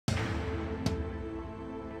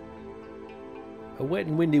A wet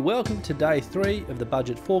and windy welcome to day 3 of the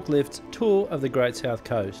Budget Forklifts tour of the Great South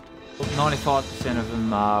Coast. 95% of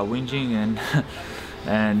them are whinging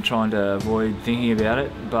and trying to avoid thinking about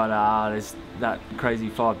it, but there's that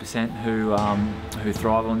crazy 5% who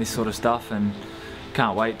thrive on this sort of stuff and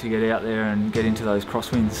can't wait to get out there and get into those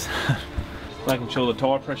crosswinds. Making sure the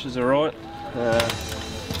tyre pressures are right,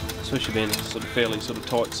 especially being a sort of fairly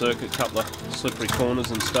tight circuit, couple of slippery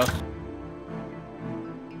corners and stuff.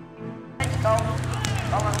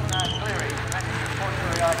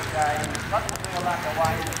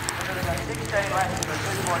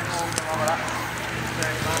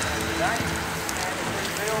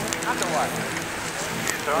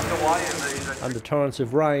 Under torrents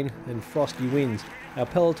of rain and frosty winds, our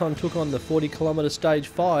peloton took on the 40-kilometre stage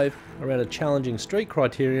 5 around a challenging street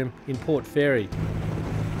criterium in Port Fairy.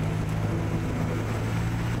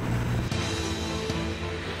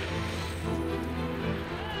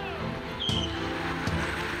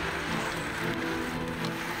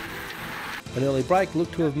 An early break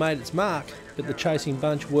looked to have made its mark, but the chasing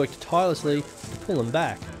bunch worked tirelessly to pull them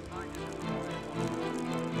back.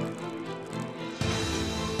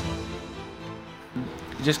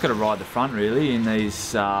 You just got to ride the front really in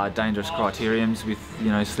these dangerous criteriums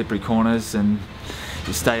with slippery corners, and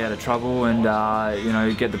you stay out of trouble and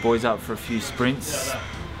get the boys up for a few sprints.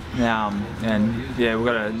 And yeah, we've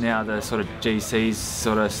got to now the sort of GCs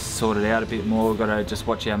sorted out a bit more. We've got to just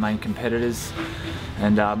watch our main competitors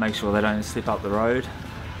and make sure they don't slip up the road.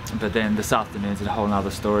 But then this afternoon's a whole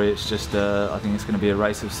other story. It's just I think it's going to be a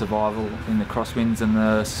race of survival in the crosswinds and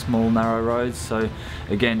the small narrow roads. So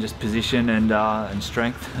again, just position and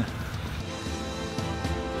strength.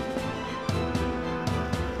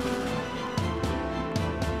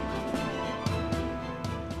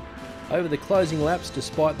 Over the closing laps,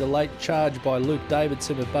 despite the late charge by Luke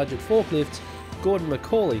Davidson of Budget Forklifts, Gordon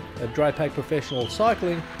McCauley of Drapac Professional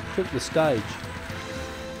Cycling took the stage.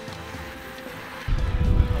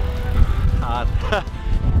 Hard.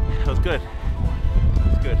 It was good. It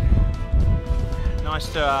was good.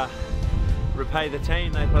 Nice to repay the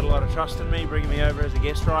team. They put a lot of trust in me, bringing me over as a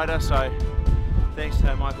guest rider. So thanks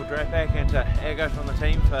to Michael Drapac and to Ergo from the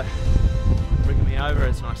team for bringing me over.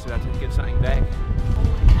 It's nice to be able to get something back.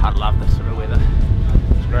 I love this sort of weather.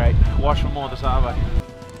 It's great. Wash from all the Savo.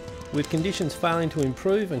 With conditions failing to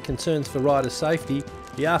improve and concerns for rider safety,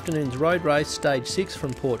 the afternoon's road race, stage 6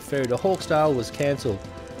 from Port Fairy to Hawkesdale, was cancelled,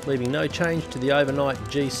 leaving no change to the overnight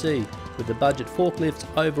GC, with the Budget Forklifts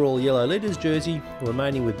overall yellow leaders jersey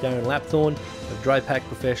remaining with Darren Lapthorne of Drapac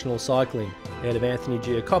Professional Cycling, ahead of Anthony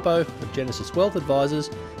Giacopo of Genesis Wealth Advisors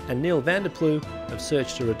and Neil Vanderploeg of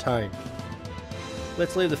Search to Retain.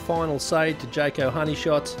 Let's leave the final say to Jaco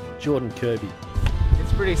Honeyshot's Jordan Kirby.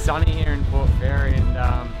 It's pretty sunny here in Port Fairy, and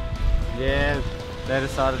yeah, they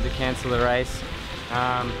decided to cancel the race.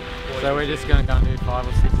 So we're just going to go and do 5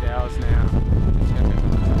 or 6 hours now.